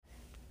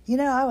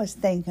I was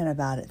thinking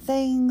about it.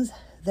 Things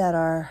that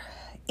are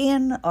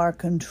in our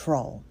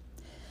control.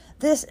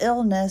 This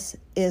illness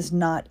is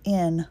not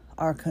in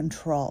our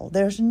control.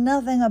 There's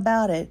nothing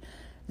about it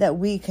that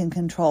we can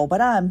control, but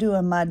I'm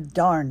doing my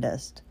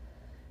darndest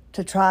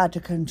to try to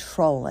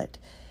control it.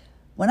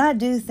 When I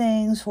do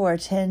things for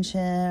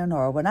attention,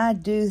 or when I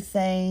do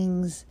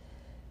things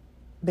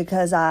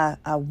because I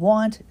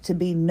want to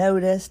be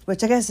noticed,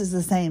 which I guess is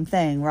the same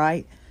thing,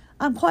 right?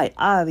 I'm quite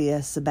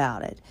obvious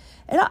about it.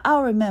 And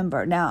I'll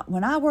remember, now,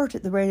 when I worked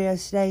at the radio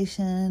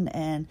station,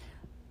 and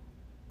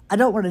I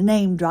don't want to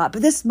name drop,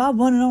 but this is my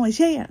one and only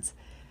chance.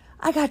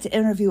 I got to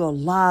interview a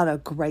lot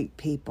of great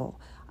people.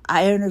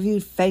 I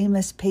interviewed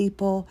famous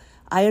people.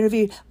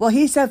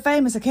 He's so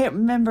famous I can't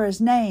remember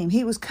his name.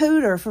 He was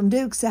Cooter from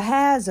Dukes of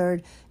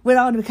Hazzard, went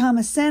on to become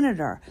a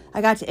senator.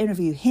 I got to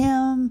interview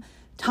him,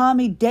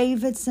 Tommy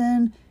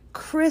Davidson,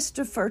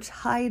 Christopher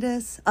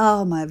Titus.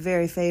 Oh, my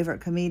very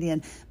favorite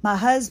comedian. My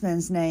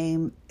husband's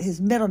name,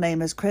 his middle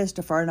name is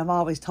Christopher, and I've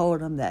always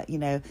told him that,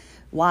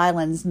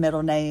 Wyland's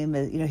middle name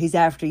is, he's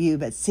after you,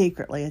 but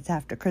secretly it's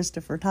after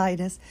Christopher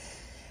Titus.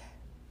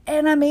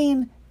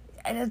 And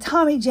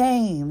Tommy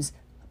James,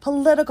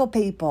 political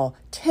people,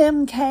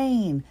 Tim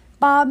Kaine,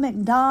 Bob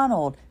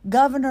McDonald,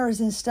 governors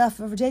and stuff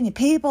of Virginia,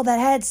 people that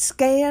had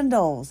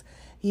scandals.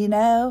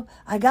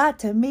 I got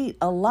to meet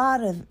a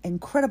lot of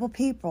incredible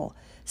people.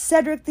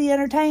 Cedric the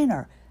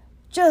Entertainer,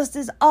 just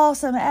as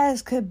awesome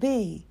as could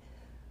be.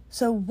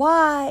 So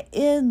why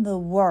in the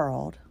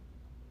world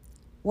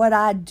would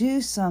I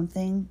do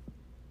something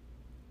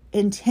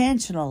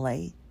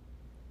intentionally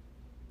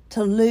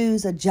to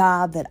lose a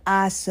job that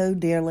I so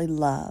dearly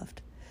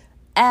loved?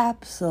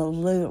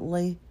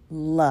 Absolutely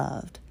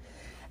loved.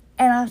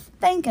 And I'm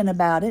thinking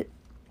about it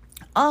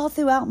all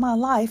throughout my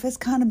life. It's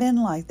kind of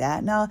been like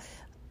that. Now,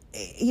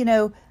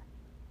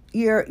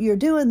 you're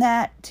doing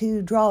that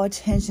to draw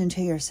attention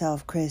to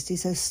yourself, Christy,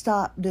 so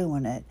stop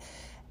doing it.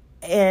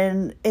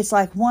 And it's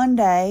like one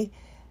day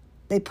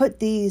they put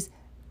these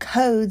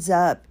codes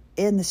up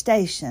in the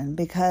station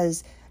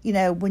because,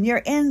 when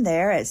you're in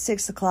there at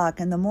 6 o'clock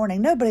in the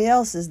morning, nobody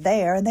else is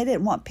there, and they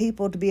didn't want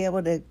people to be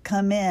able to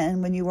come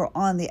in when you were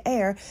on the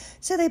air,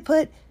 so they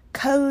put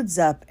codes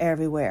up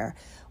everywhere.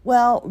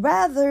 Well,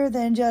 rather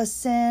than just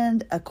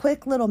send a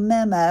quick little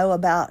memo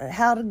about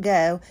how to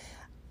go,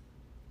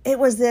 it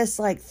was this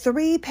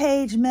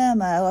 3-page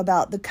memo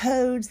about the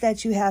codes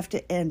that you have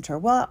to enter.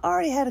 Well, I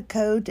already had a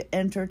code to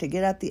enter to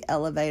get up the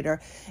elevator.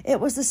 It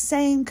was the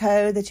same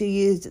code that you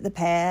used at the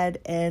pad,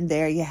 and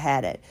there you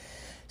had it.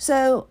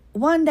 So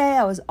one day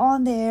I was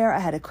on there. I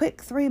had a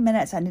quick 3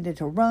 minutes. I needed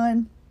to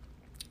run,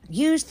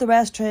 use the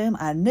restroom.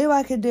 I knew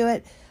I could do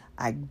it.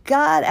 I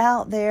got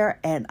out there,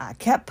 and I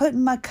kept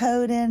putting my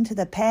code into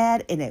the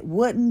pad, and it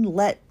wouldn't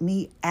let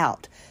me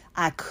out.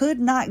 I could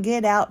not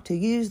get out to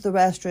use the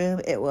restroom.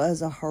 It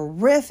was a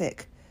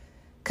horrific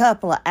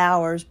couple of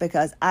hours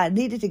because I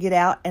needed to get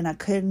out and I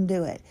couldn't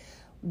do it.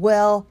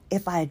 Well,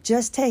 if I had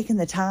just taken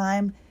the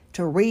time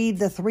to read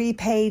the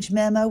 3-page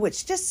memo,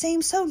 which just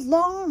seemed so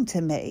long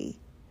to me,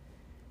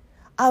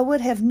 I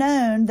would have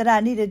known that I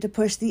needed to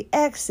push the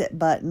exit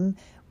button,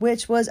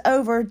 which was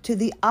over to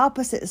the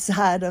opposite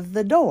side of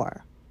the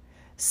door.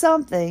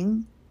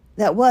 Something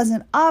that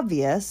wasn't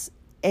obvious,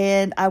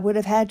 and I would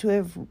have had to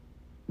have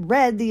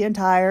read the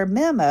entire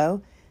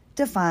memo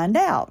to find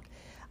out.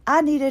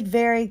 I needed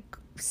very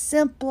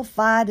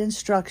simplified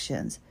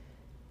instructions.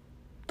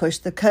 Push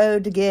the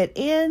code to get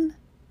in.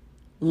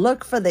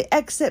 Look for the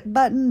exit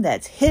button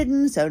that's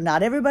hidden so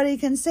not everybody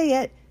can see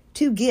it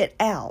to get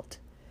out.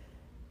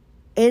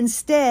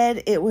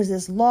 Instead, it was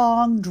this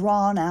long,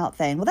 drawn-out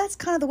thing. Well, that's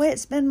kind of the way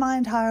it's been my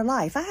entire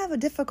life. I have a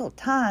difficult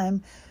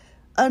time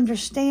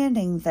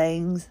understanding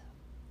things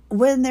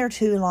when they're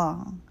too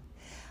long.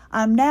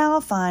 I'm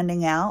now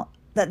finding out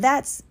that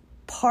that's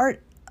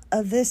part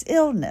of this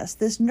illness,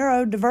 this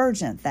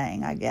neurodivergent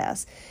thing, I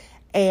guess.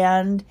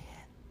 And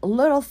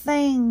little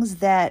things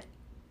that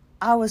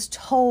I was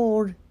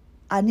told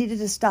I needed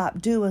to stop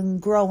doing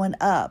growing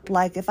up.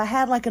 Like if I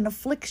had an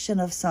affliction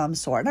of some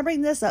sort. And I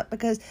bring this up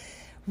because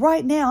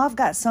right now I've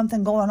got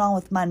something going on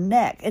with my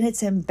neck, and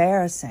it's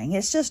embarrassing.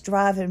 It's just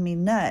driving me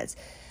nuts.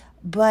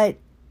 But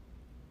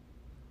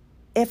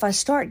if I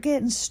start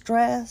getting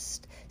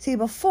stressed,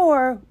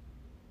 before,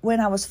 when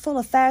I was full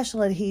of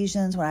fascial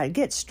adhesions, when I'd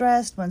get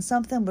stressed, when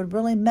something would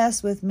really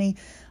mess with me,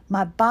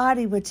 my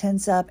body would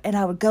tense up and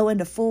I would go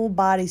into full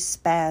body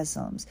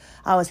spasms.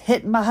 I was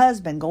hitting my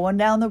husband going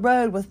down the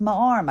road with my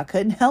arm. I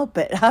couldn't help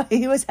it.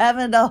 He was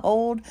having to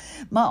hold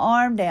my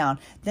arm down.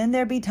 Then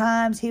there'd be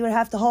times he would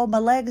have to hold my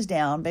legs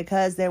down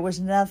because there was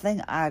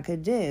nothing I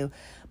could do.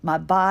 My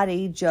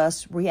body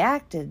just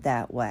reacted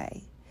that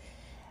way.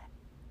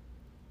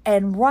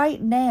 And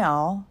right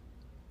now,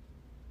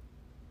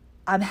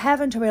 I'm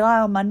having to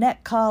rely on my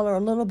neck collar a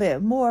little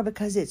bit more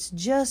because it's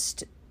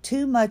just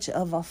too much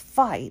of a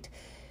fight.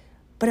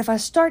 But if I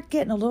start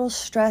getting a little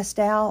stressed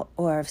out,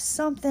 or if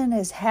something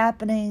is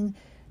happening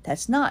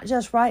that's not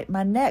just right in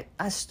my neck,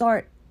 I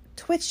start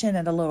twitching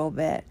it a little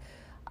bit.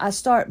 I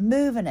start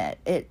moving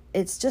it.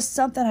 It's just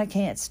something I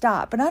can't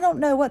stop. And I don't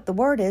know what the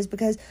word is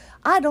because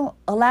I don't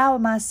allow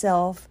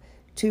myself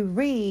to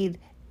read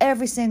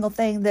every single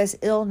thing this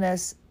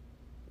illness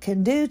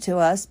can do to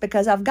us,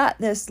 because I've got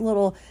this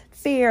little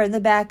fear in the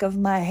back of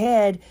my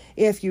head.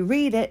 If you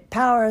read it,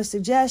 power of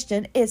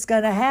suggestion, it's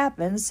going to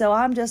happen. So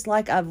I'm just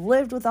like, I've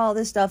lived with all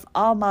this stuff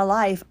all my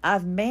life.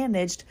 I've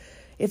managed.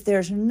 If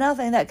there's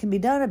nothing that can be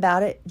done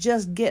about it,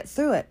 just get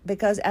through it.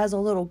 Because as a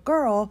little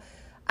girl,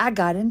 I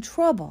got in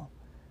trouble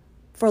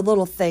for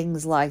little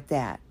things like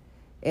that.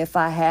 If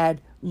I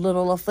had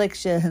little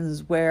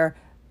afflictions where,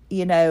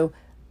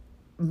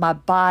 my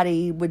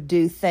body would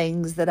do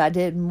things that I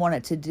didn't want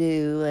it to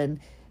do,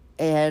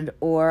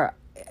 or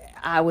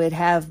I would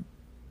have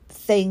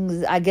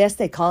things, I guess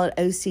they call it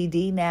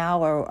OCD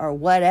now or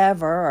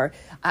whatever, or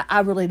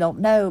I really don't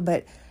know,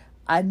 but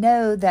I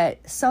know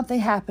that something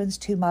happens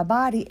to my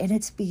body and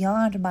it's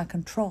beyond my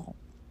control.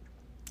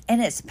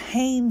 And it's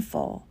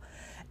painful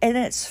and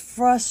it's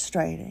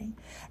frustrating.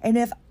 And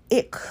if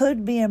it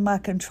could be in my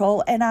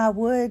control and I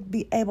would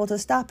be able to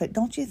stop it,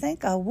 don't you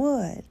think I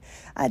would?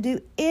 I do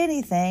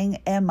anything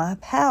in my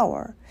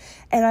power.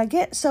 And I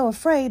get so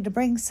afraid to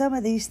bring some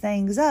of these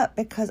things up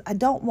because I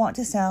don't want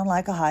to sound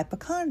like a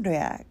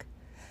hypochondriac.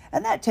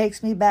 And that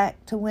takes me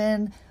back to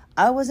when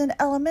I was in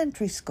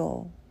elementary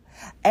school.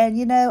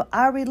 And,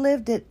 I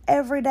relived it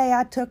every day.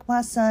 I took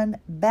my son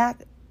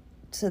back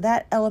to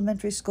that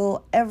elementary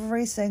school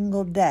every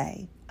single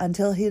day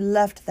until he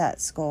left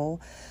that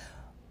school.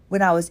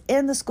 When I was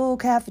in the school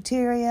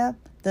cafeteria,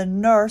 the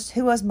nurse,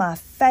 who was my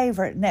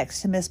favorite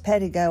next to Miss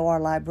Pettigo, our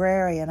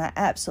librarian, I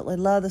absolutely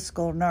love the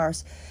school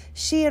nurse,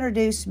 she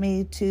introduced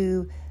me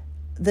to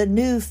the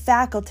new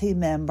faculty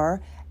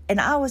member,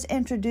 and I was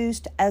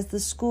introduced as the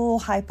school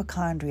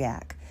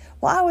hypochondriac.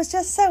 Well, I was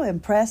just so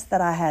impressed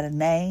that I had a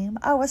name.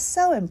 I was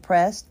so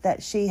impressed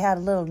that she had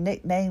a little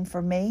nickname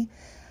for me.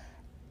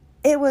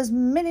 It was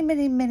many,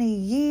 many, many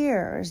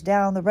years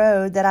down the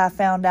road that I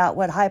found out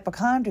what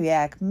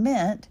hypochondriac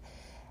meant.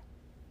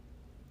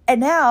 And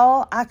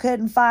now I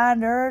couldn't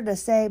find her to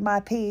say my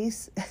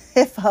piece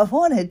if I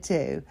wanted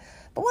to.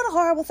 But what a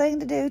horrible thing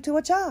to do to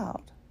a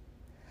child.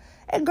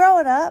 And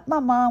growing up,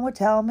 my mom would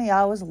tell me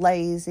I was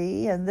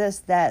lazy and this,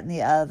 that, and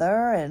the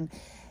other. And,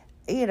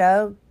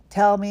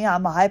 tell me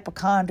I'm a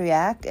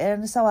hypochondriac.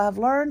 And so I've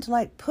learned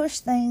to push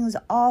things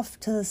off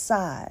to the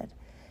side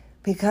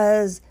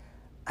because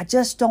I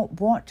just don't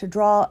want to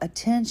draw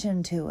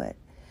attention to it.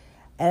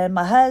 And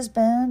my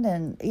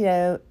husband,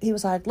 he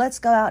was like, let's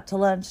go out to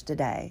lunch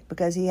today,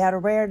 because he had a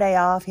rare day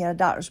off. He had a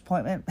doctor's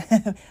appointment.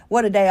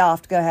 What a day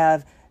off to go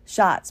have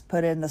shots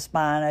put in the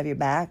spine of your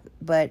back.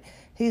 But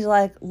he's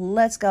like,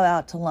 let's go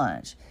out to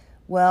lunch.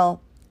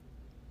 Well,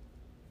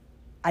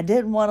 I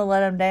didn't want to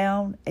let him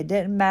down. It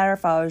didn't matter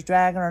if I was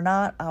dragging or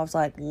not. I was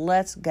like,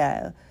 let's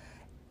go.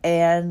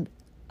 And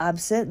I'm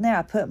sitting there.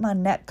 I put my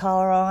neck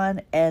collar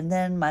on, and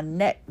then my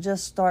neck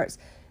just starts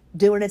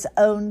doing its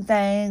own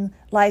thing,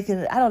 like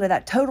in, I don't know,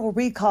 that Total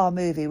Recall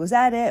movie. Was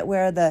that it,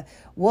 where the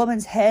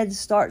woman's head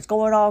starts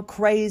going all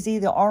crazy,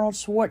 the Arnold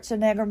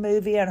Schwarzenegger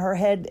movie, and her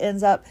head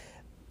ends up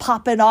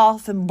popping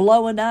off and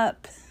blowing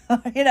up?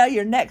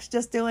 Your neck's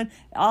just doing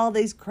all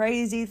these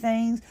crazy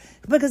things,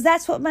 because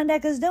that's what my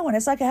neck is doing.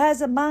 It's like it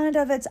has a mind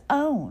of its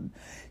own.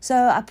 So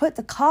I put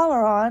the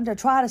collar on to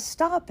try to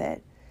stop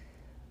it.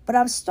 But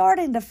I'm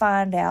starting to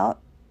find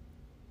out,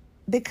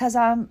 because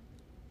I'm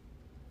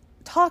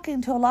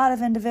talking to a lot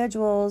of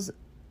individuals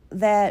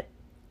that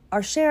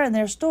are sharing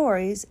their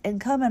stories and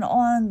coming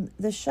on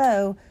the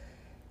show,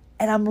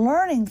 and I'm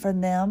learning from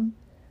them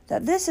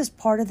that this is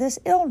part of this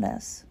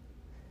illness.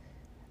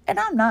 And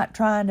I'm not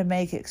trying to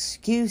make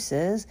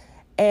excuses,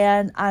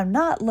 and I'm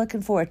not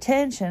looking for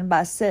attention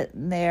by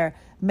sitting there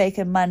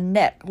making my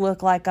neck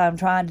look like I'm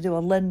trying to do a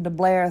Linda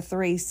Blair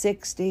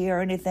 360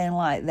 or anything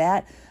like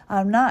that.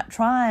 I'm not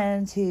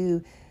trying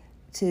to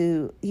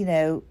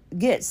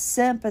get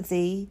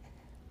sympathy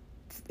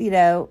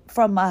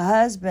from my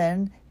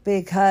husband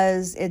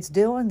because it's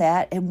doing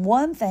that. And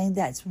one thing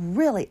that's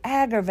really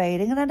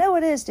aggravating, and I know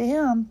it is to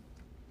him,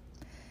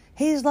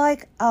 he's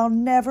like, I'll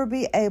never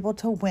be able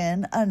to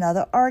win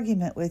another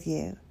argument with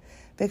you,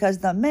 because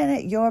the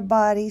minute your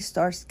body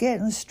starts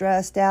getting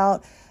stressed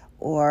out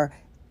or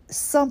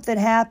something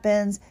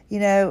happens,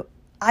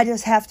 I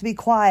just have to be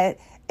quiet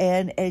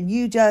and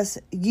you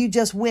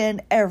just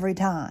win every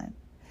time.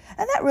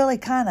 And that really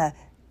kind of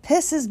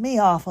pisses me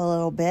off a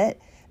little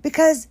bit,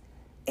 because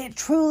it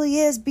truly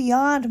is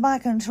beyond my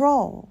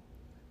control.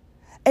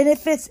 And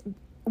if it's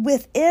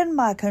within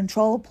my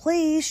control,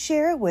 please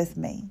share it with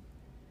me,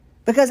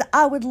 because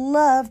I would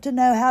love to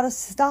know how to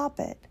stop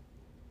it.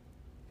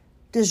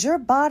 Does your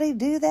body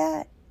do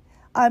that?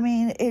 I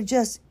mean,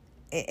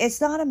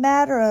 it's not a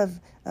matter of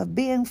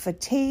being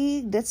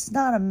fatigued. It's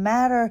not a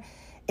matter,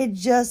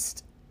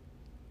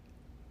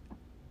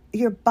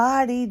 your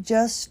body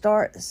just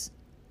starts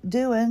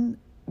doing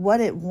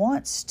what it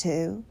wants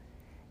to,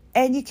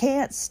 and you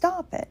can't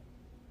stop it.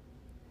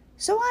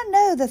 So I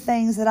know the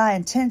things that I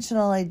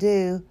intentionally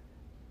do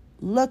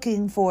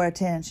looking for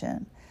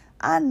attention.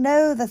 I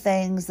know the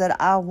things that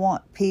I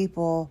want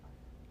people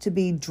to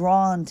be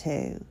drawn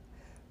to.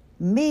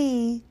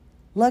 Me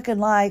looking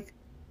like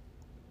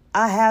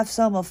I have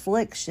some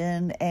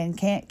affliction and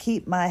can't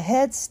keep my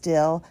head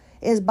still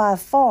is by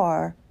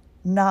far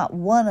not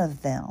one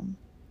of them.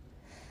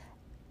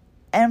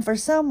 And for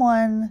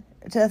someone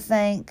to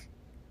think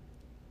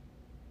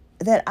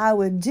that I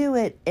would do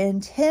it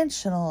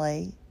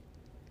intentionally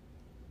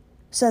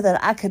so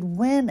that I could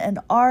win an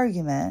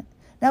argument.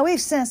 Now,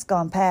 we've since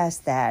gone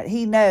past that.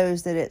 He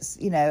knows that it's,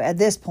 at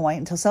this point,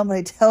 until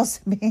somebody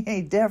tells me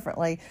any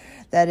differently,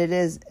 that it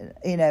is,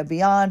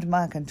 beyond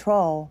my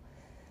control.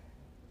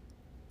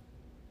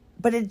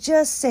 But it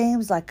just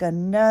seems like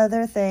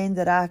another thing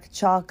that I could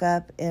chalk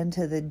up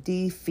into the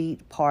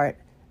defeat part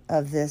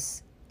of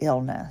this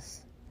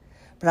illness.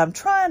 But I'm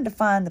trying to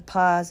find the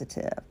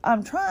positive.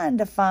 I'm trying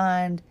to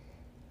find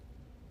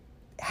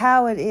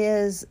how it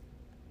is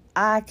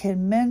I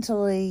can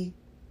mentally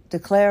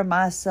declare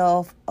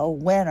myself a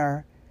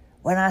winner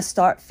when I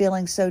start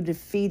feeling so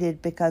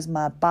defeated because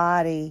my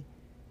body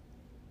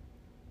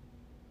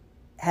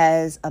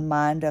has a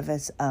mind of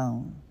its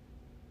own.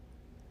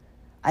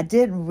 I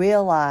didn't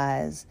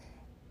realize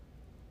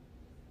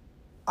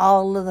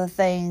all of the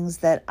things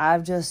that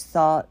I've just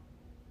thought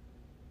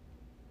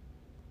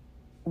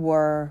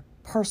were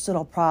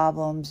personal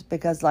problems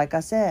because, like I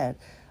said,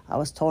 I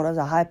was told I was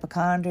a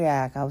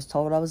hypochondriac. I was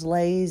told I was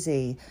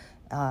lazy,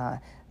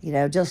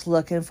 just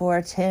looking for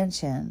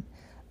attention.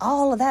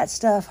 All of that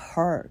stuff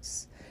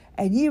hurts.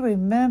 And you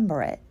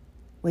remember it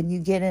when you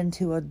get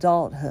into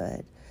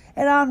adulthood.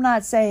 And I'm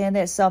not saying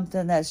it's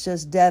something that's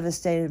just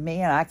devastated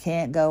me and I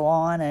can't go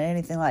on and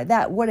anything like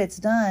that. What it's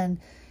done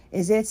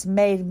is it's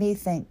made me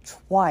think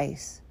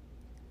twice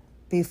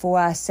before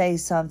I say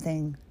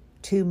something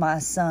to my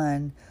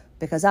son,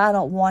 because I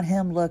don't want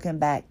him looking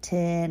back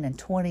 10 and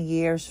 20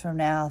 years from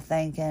now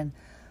thinking,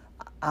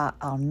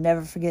 I'll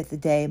never forget the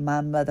day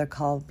my mother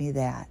called me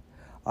that.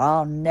 Or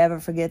I'll never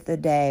forget the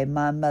day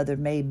my mother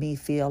made me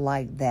feel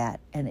like that.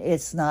 And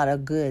it's not a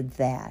good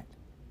that.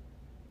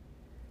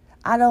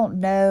 I don't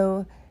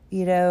know,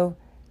 if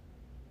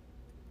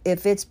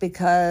it's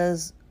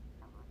because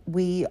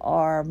we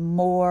are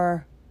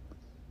more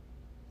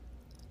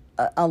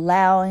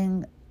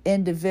allowing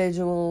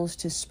individuals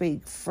to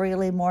speak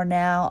freely more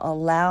now,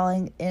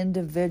 allowing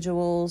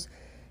individuals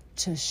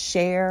to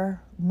share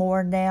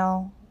more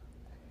now.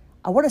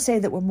 I want to say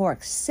that we're more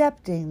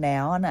accepting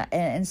now,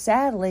 and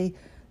sadly,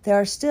 there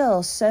are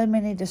still so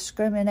many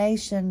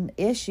discrimination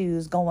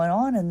issues going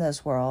on in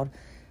this world.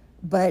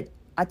 But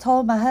I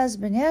told my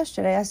husband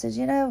yesterday, I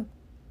said,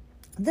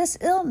 this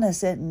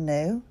illness isn't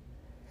new.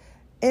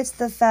 It's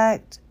the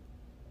fact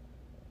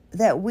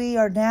that we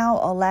are now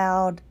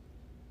allowed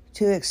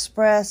to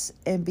express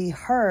and be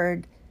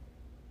heard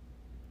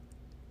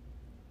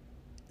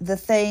the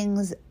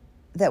things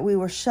that we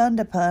were shunned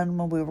upon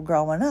when we were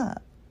growing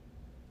up.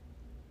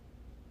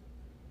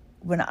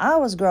 When I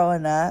was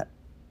growing up,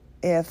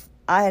 if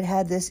I had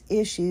had this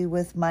issue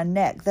with my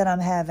neck that I'm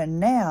having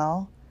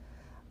now,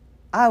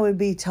 I would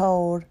be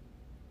told,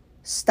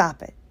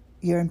 stop it.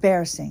 You're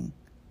embarrassing.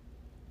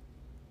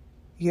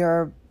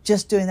 You're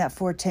just doing that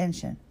for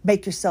attention.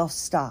 Make yourself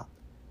stop.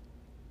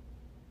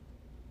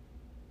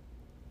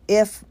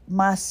 If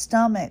my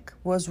stomach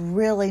was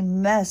really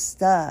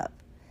messed up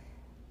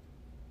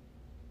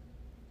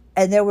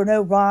and there were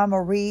no rhyme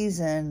or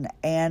reason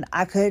and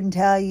I couldn't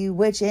tell you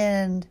which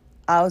end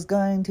I was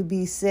going to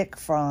be sick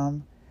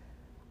from,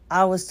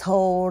 I was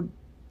told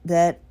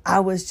that I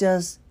was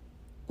just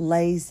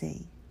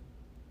lazy.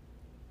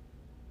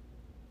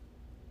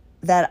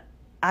 That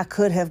I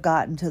could have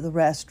gotten to the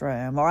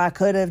restroom or I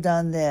could have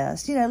done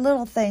this.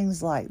 Little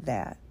things like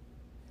that.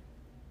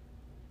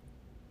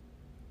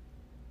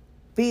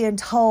 Being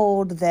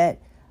told that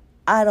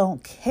I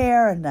don't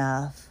care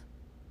enough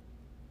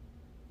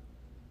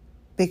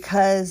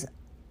because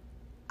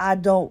I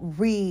don't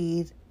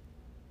read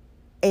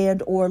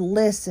and or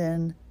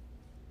listen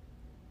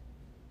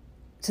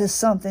to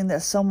something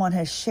that someone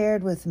has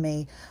shared with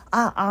me.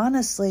 I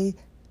honestly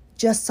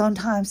just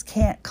sometimes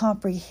can't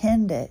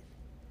comprehend it.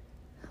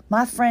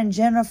 My friend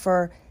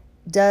Jennifer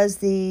does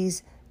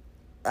these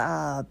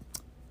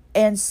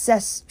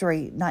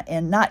ancestry,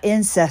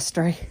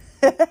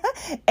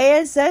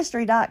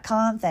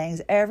 Ancestry.com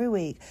things every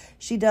week.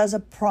 She does a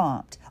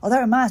prompt. Oh, that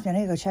reminds me, I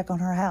need to go check on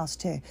her house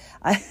too.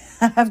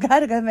 I've got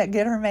to go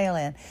get her mail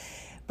in.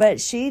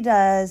 But she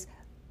does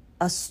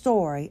a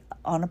story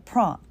on a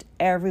prompt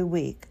every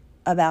week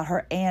about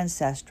her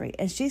ancestry.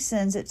 And she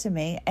sends it to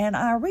me and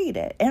I read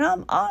it. And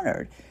I'm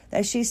honored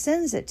that she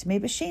sends it to me.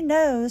 But she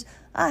knows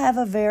I have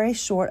a very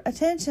short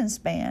attention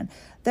span.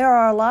 There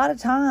are a lot of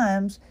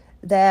times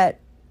that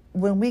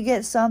when we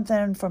get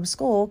something from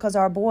school, because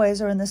our boys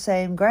are in the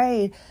same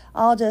grade,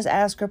 I'll just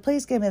ask her,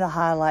 please give me the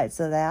highlights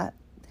of that.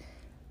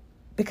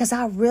 Because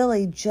I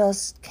really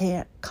just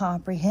can't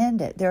comprehend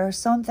it. There are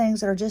some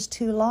things that are just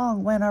too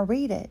long when I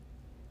read it.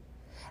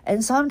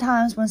 And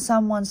sometimes when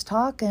someone's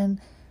talking,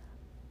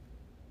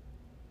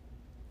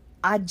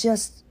 I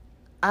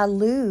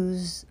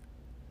lose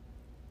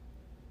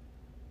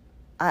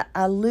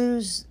I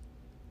lose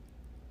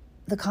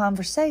the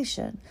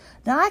conversation.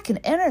 Now, I can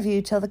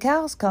interview till the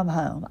cows come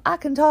home. I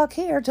can talk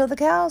here till the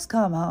cows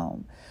come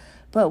home.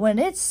 But when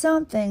it's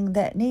something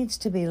that needs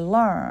to be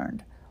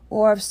learned,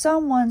 or if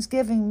someone's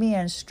giving me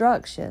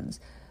instructions,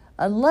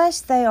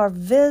 unless they are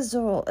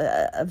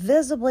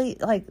visibly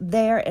like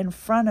there in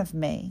front of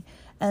me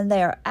and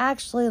they are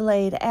actually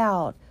laid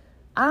out,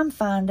 I'm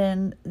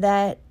finding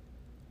that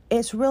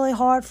it's really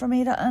hard for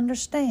me to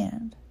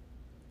understand.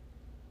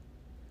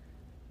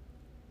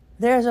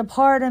 There's a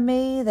part of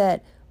me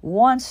that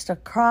wants to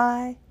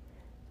cry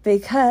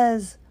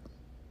because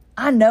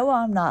I know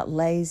I'm not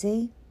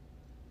lazy.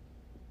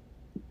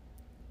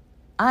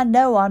 I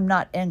know I'm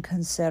not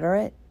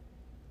inconsiderate.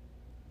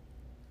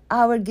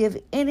 I would give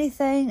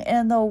anything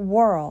in the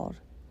world.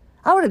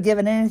 I would have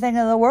given anything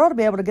in the world to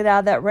be able to get out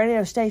of that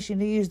radio station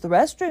to use the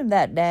restroom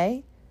that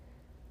day.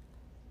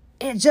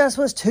 It just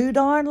was too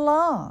darn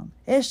long.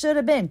 It should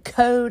have been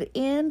code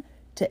in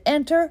to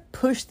enter,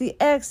 push the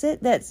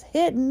exit that's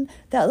hidden,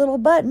 that little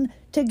button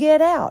to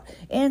get out.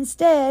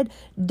 Instead,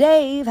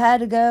 Dave had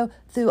to go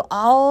through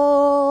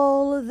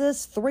all of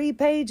this 3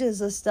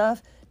 pages of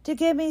stuff to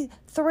give me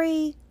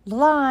 3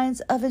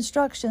 lines of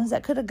instructions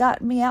that could have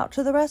gotten me out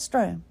to the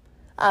restroom.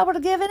 I would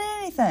have given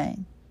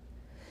anything.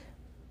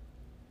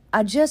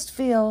 I just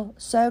feel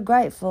so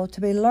grateful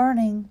to be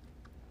learning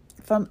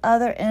from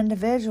other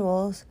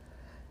individuals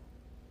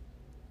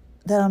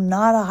that I'm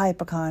not a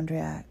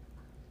hypochondriac.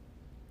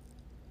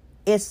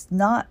 It's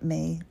not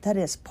me, that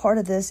is part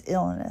of this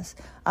illness.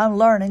 I'm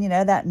learning,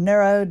 that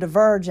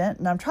neurodivergent,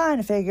 and I'm trying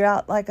to figure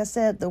out, like I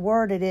said, the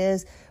word it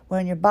is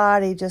when your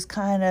body just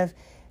kind of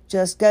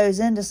just goes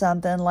into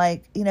something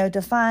like,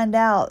 to find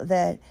out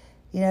that,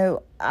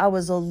 I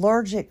was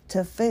allergic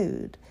to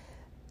food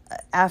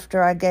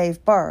after I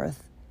gave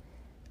birth.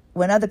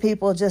 When other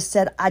people just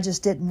said, I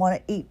didn't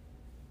want to eat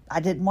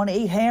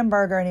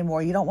hamburger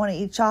anymore. You don't want to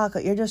eat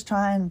chocolate. You're just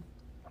trying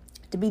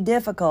to be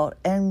difficult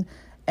and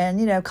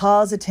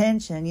cause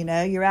attention.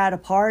 You're at a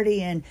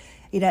party and,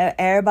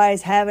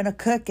 everybody's having a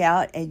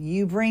cookout and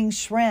you bring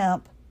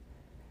shrimp.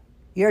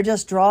 You're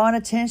just drawing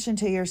attention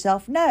to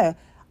yourself. No,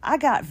 I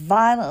got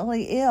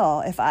violently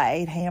ill if I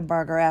ate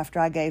hamburger after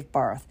I gave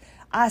birth.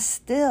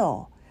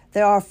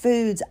 There are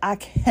foods I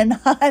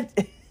cannot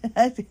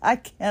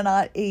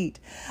eat.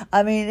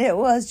 I mean, it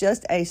was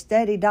just a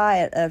steady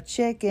diet of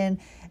chicken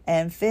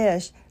and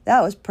fish.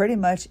 That was pretty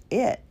much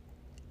it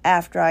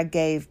after I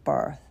gave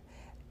birth.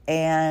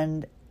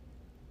 And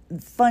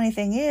the funny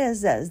thing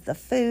is that the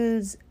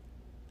foods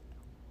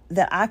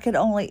that I could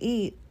only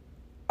eat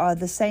are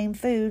the same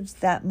foods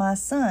that my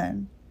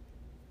son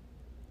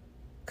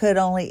could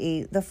only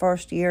eat the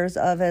first years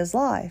of his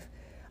life.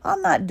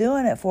 I'm not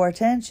doing it for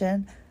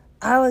attention.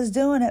 I was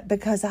doing it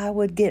because I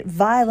would get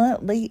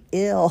violently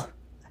ill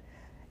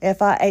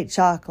if I ate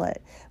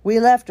chocolate. We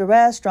left a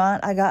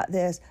restaurant. I got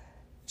this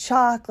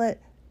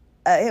chocolate.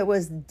 It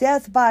was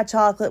death by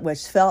chocolate,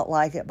 which felt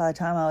like it by the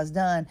time I was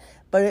done.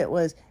 But it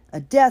was a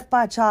death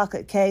by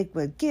chocolate cake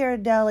with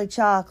Ghirardelli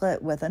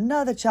chocolate, with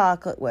another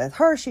chocolate, with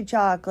Hershey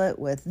chocolate,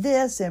 with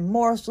this and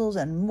morsels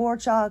and more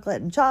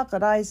chocolate and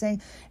chocolate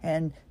icing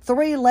and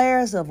 3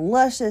 layers of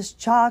luscious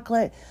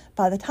chocolate.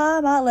 By the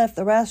time I left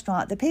the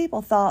restaurant, the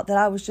people thought that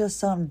I was just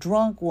some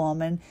drunk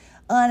woman,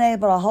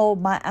 unable to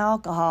hold my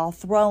alcohol,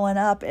 throwing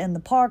up in the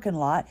parking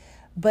lot.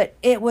 But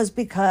it was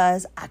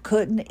because I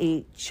couldn't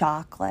eat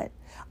chocolate.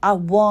 I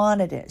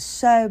wanted it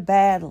so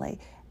badly.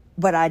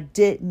 But I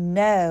didn't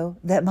know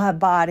that my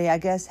body, I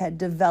guess, had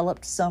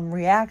developed some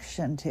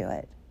reaction to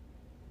it.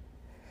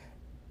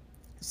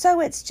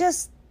 So it's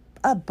just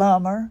a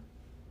bummer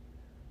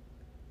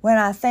when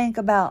I think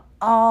about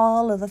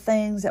all of the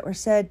things that were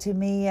said to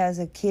me as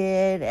a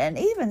kid and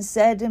even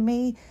said to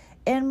me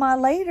in my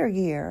later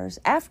years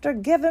after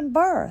giving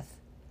birth.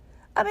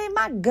 I mean,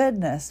 my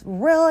goodness,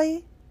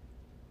 really?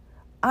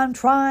 I'm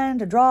trying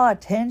to draw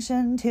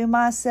attention to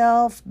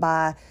myself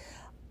by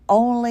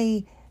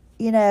only,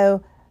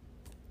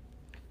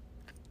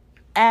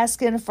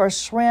 asking for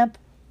shrimp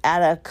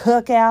at a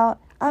cookout.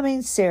 I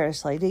mean,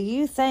 seriously, do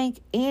you think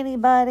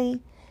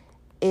anybody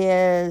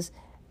is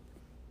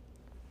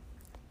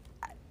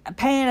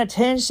paying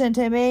attention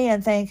to me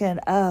and thinking,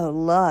 oh,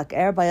 look,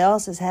 everybody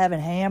else is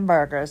having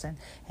hamburgers and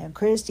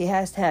Christy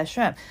has to have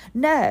shrimp?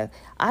 No,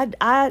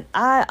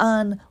 I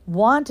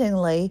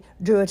unwantingly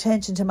drew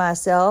attention to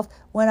myself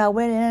when I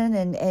went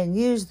in and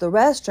used the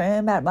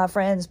restroom at my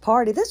friend's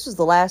party. This was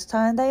the last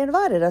time they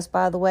invited us,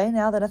 by the way,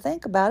 now that I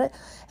think about it.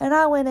 And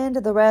I went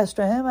into the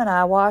restroom and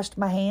I washed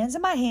my hands,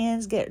 and my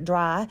hands get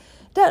dry.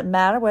 Doesn't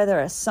matter whether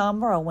it's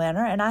summer or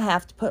winter, and I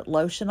have to put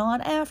lotion on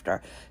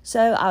after.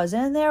 So I was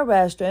in their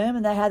restroom,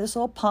 and they had this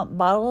little pump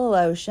bottle of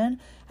lotion,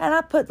 and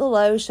I put the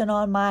lotion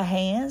on my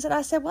hands, and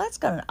I said, well, that's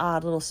got an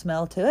odd little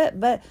smell to it,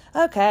 but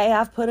okay,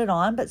 I've put it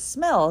on, but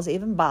smells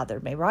even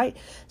bothered me, right?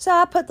 So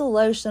I put the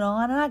lotion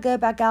on, and I go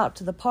back out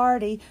to the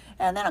party,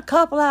 and then a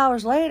couple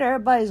hours later,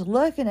 everybody's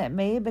looking at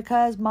me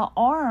because my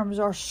arms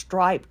are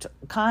striped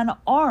kind of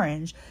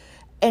orange,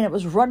 and it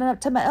was running up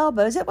to my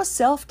elbows. It was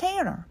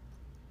self-tanner.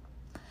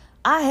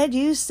 I had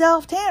used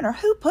self-tanner.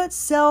 Who puts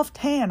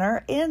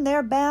self-tanner in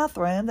their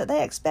bathroom that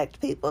they expect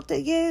people to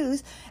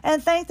use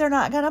and think they're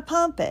not going to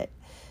pump it?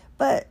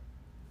 But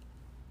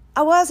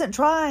I wasn't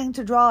trying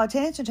to draw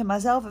attention to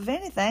myself. If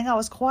anything, I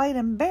was quite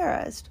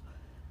embarrassed.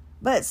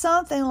 But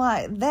something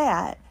like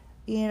that,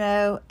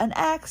 an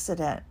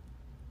accident,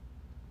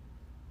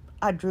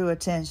 I drew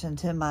attention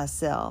to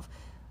myself.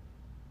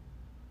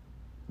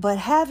 But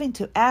having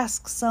to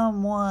ask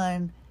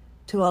someone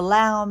to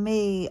allow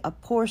me a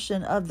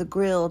portion of the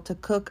grill to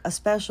cook a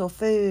special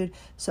food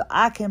so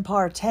I can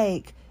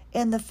partake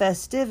in the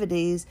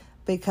festivities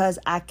because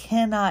I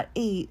cannot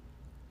eat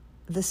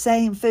the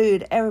same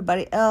food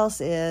everybody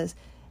else is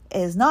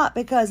not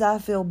because I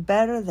feel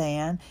better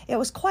than. It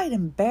was quite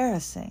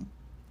embarrassing,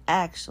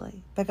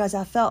 actually, because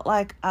I felt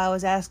like I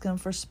was asking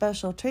for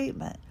special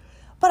treatment.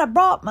 But I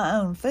brought my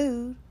own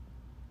food.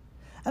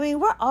 I mean,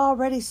 we're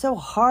already so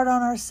hard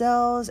on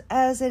ourselves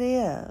as it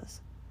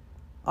is.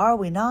 Are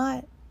we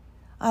not?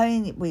 I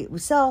mean, we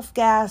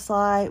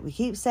self-gaslight. We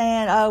keep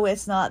saying, oh,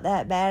 it's not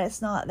that bad.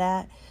 It's not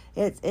that.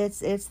 It's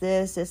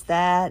this, it's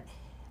that.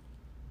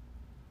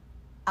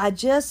 I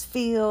just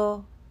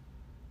feel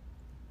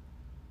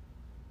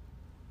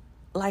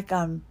like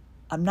I'm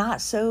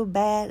not so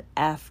bad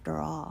after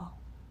all,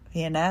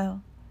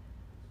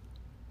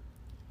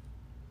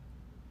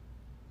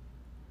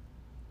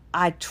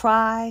 I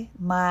try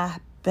my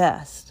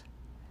best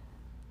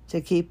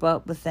to keep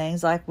up with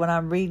things. Like when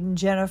I'm reading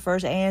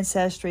Jennifer's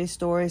ancestry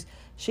stories,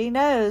 she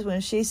knows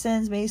when she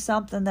sends me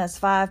something that's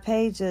 5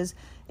 pages,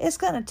 it's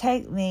going to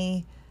take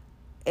me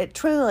a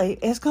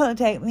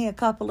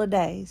couple of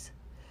days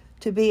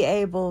to be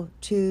able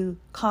to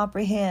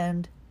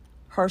comprehend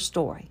her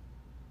story,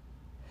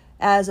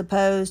 as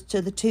opposed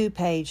to the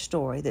 2-page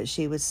story that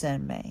she would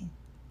send me.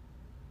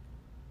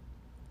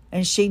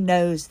 And she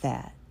knows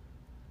that.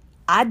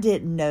 I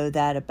didn't know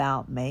that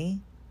about me.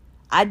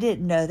 I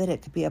didn't know that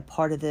it could be a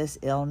part of this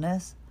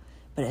illness,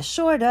 but it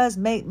sure does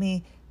make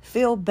me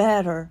feel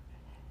better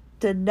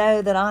to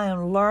know that I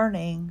am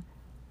learning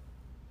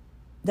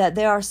that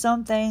there are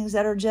some things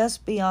that are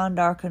just beyond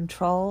our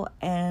control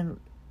and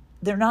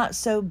they're not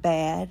so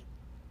bad.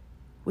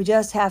 We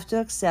just have to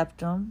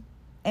accept them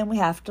and we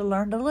have to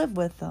learn to live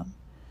with them.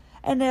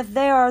 And if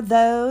there are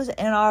those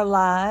in our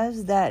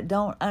lives that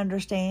don't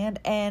understand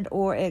and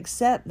or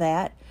accept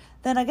that,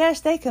 then I guess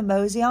they can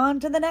mosey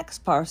on to the next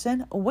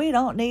person. We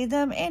don't need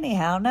them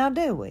anyhow, now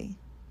do we?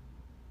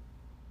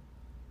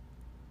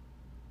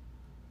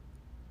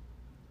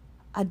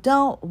 I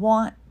don't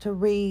want to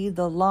read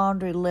the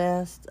laundry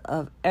list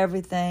of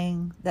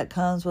everything that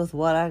comes with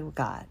what I've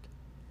got.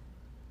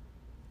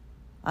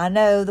 I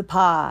know the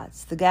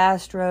POTS, the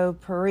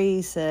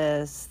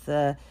gastroparesis,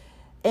 the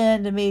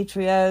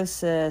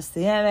endometriosis,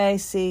 the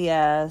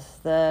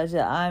MACS,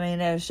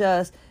 there's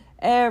just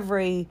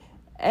every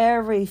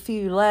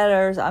few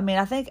letters. I mean,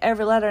 I think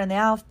every letter in the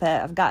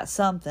alphabet, I've got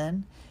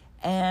something,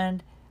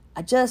 and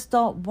I just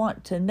don't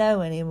want to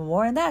know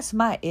anymore, and that's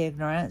my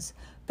ignorance,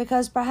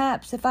 because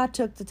perhaps if I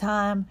took the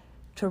time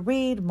to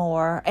read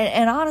more,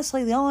 and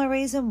honestly, the only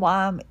reason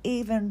why I'm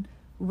even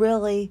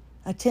really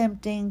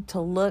attempting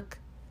to look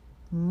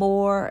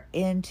more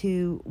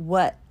into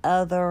what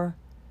other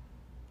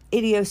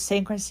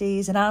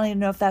idiosyncrasies, and I don't even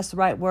know if that's the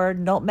right word,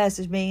 and don't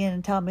message me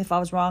and tell me if I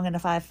was wrong and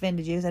if I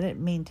offended you, 'cause I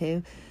didn't mean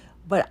to,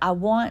 but I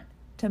want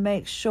to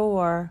make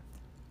sure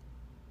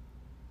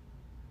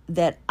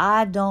that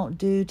I don't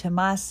do to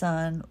my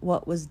son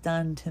what was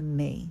done to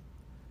me.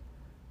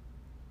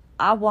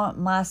 I want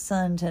my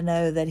son to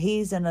know that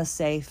he's in a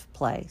safe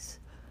place.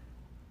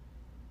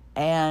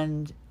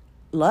 And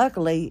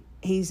luckily,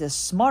 he's as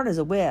smart as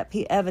a whip.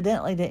 He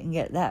evidently didn't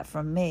get that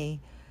from me.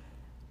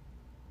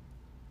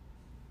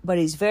 But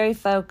he's very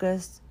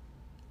focused.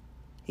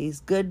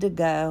 He's good to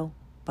go.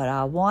 But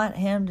I want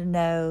him to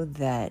know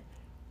that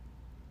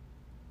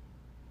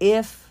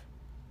if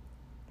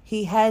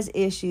he has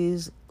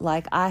issues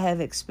like I have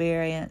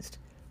experienced,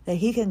 that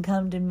he can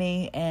come to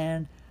me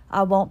and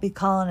I won't be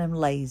calling him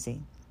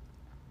lazy.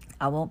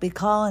 I won't be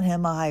calling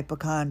him a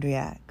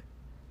hypochondriac.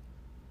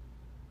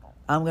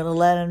 I'm going to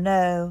let him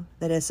know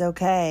that it's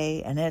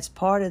okay and it's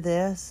part of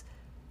this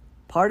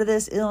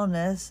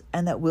illness,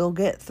 and that we'll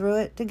get through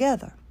it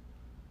together.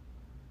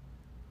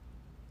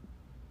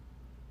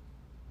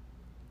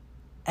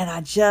 And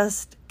I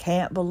just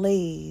can't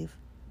believe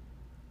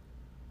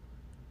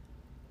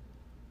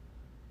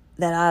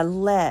that I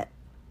let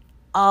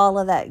all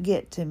of that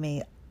get to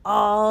me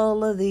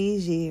all of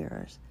these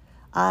years.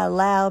 I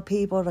allow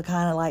people to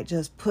kind of like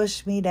just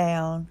push me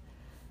down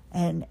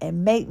and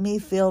make me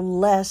feel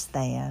less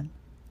than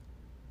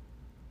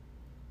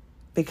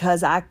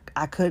because I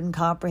couldn't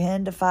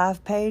comprehend a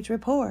 5-page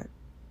report.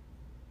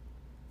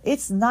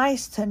 It's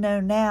nice to know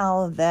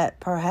now that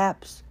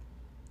perhaps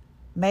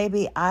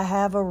maybe I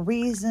have a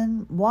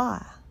reason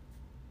why.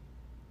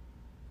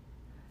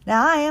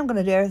 Now, I am going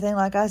to do everything,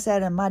 like I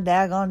said, in my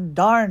daggone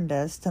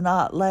darndest to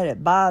not let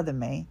it bother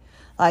me.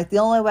 Like, the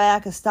only way I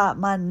could stop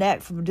my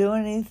neck from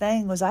doing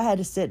anything was I had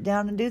to sit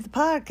down and do the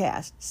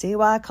podcast. See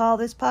why I call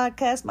this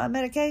podcast my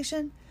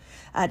medication?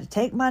 I had to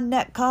take my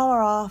neck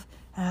collar off,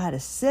 and I had to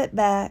sit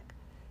back,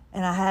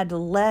 and I had to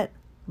let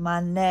my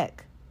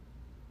neck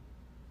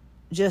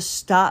just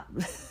stop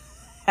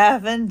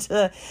having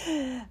to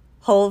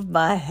hold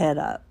my head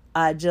up.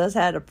 I just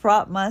had to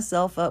prop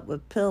myself up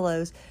with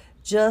pillows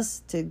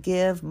just to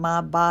give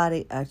my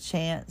body a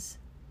chance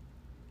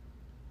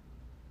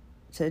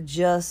to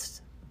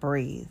just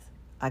breathe.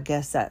 I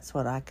guess that's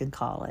what I could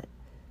call it.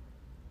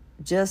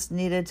 Just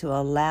needed to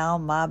allow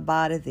my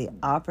body the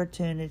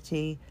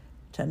opportunity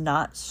to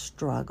not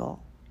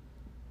struggle.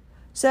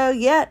 So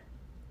yet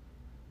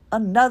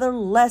another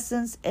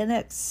lessons in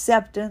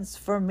acceptance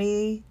for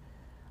me.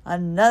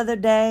 Another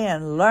day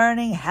and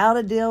learning how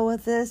to deal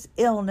with this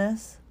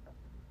illness.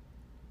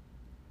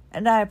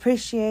 And I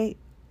appreciate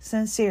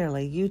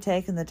sincerely you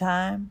taking the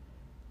time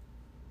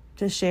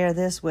to share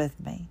this with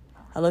me.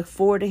 I look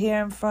forward to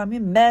hearing from you.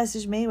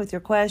 Message me with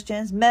your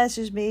questions.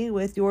 Message me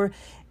with your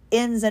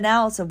ins and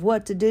outs of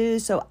what to do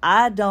so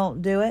I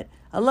don't do it.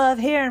 I love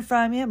hearing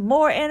from you.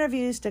 More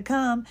interviews to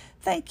come.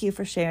 Thank you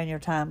for sharing your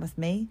time with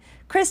me.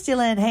 Christy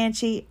Lynn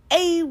Hanchy,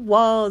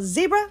 AWOL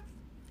Zebra.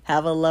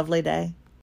 Have a lovely day.